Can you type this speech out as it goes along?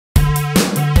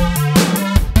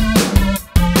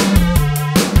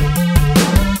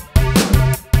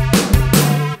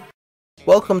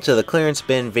Welcome to the Clearance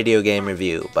Bin video game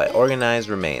review by Organized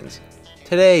Remains.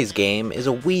 Today's game is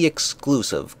a Wii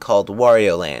exclusive called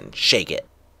Wario Land, Shake It.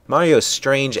 Mario's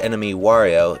strange enemy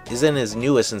Wario is in his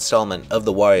newest installment of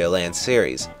the Wario Land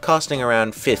series, costing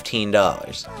around $15.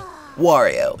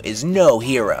 Wario is no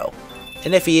hero,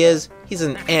 and if he is, he's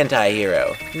an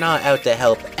anti-hero, not out to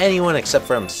help anyone except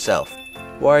for himself.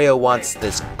 Wario wants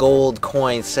this gold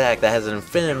coin sack that has an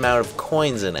infinite amount of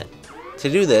coins in it. To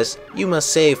do this, you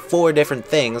must save 4 different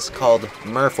things called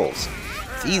Murples.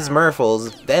 These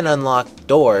Murples then unlock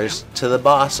doors to the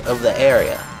boss of the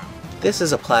area. This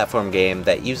is a platform game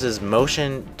that uses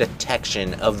motion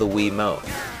detection of the Wiimote,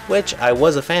 which I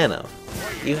was a fan of.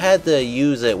 You had to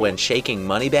use it when shaking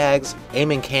money bags,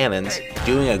 aiming cannons,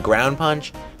 doing a ground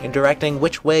punch, and directing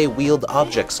which way wheeled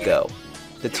objects go.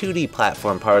 The 2D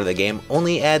platform part of the game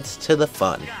only adds to the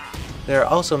fun. There are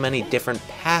also many different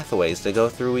pathways to go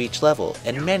through each level,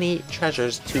 and many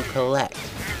treasures to collect.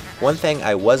 One thing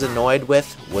I was annoyed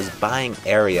with was buying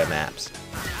area maps.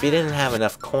 If you didn't have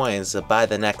enough coins to buy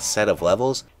the next set of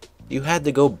levels, you had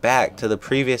to go back to the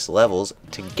previous levels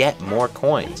to get more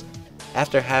coins.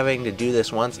 After having to do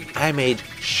this once, I made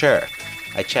sure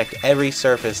I checked every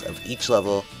surface of each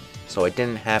level so I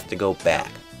didn't have to go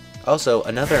back. Also,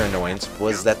 another annoyance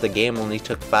was that the game only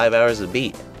took 5 hours to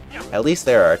beat. At least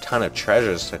there are a ton of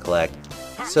treasures to collect,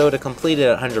 so to complete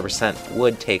it 100%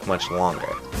 would take much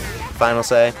longer. Final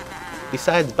say,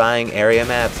 besides buying area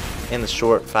maps in the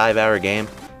short 5-hour game,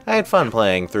 I had fun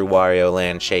playing through Wario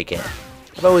Land Shake It.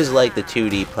 I've always liked the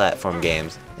 2D platform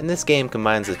games, and this game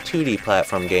combines the 2D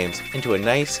platform games into a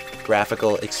nice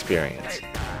graphical experience.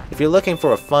 If you're looking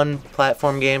for a fun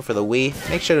platform game for the Wii,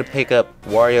 make sure to pick up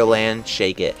Wario Land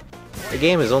Shake It. The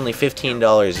game is only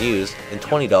 $15 used and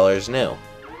 $20 new.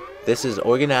 This is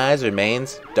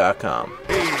OrganizedRemains.com.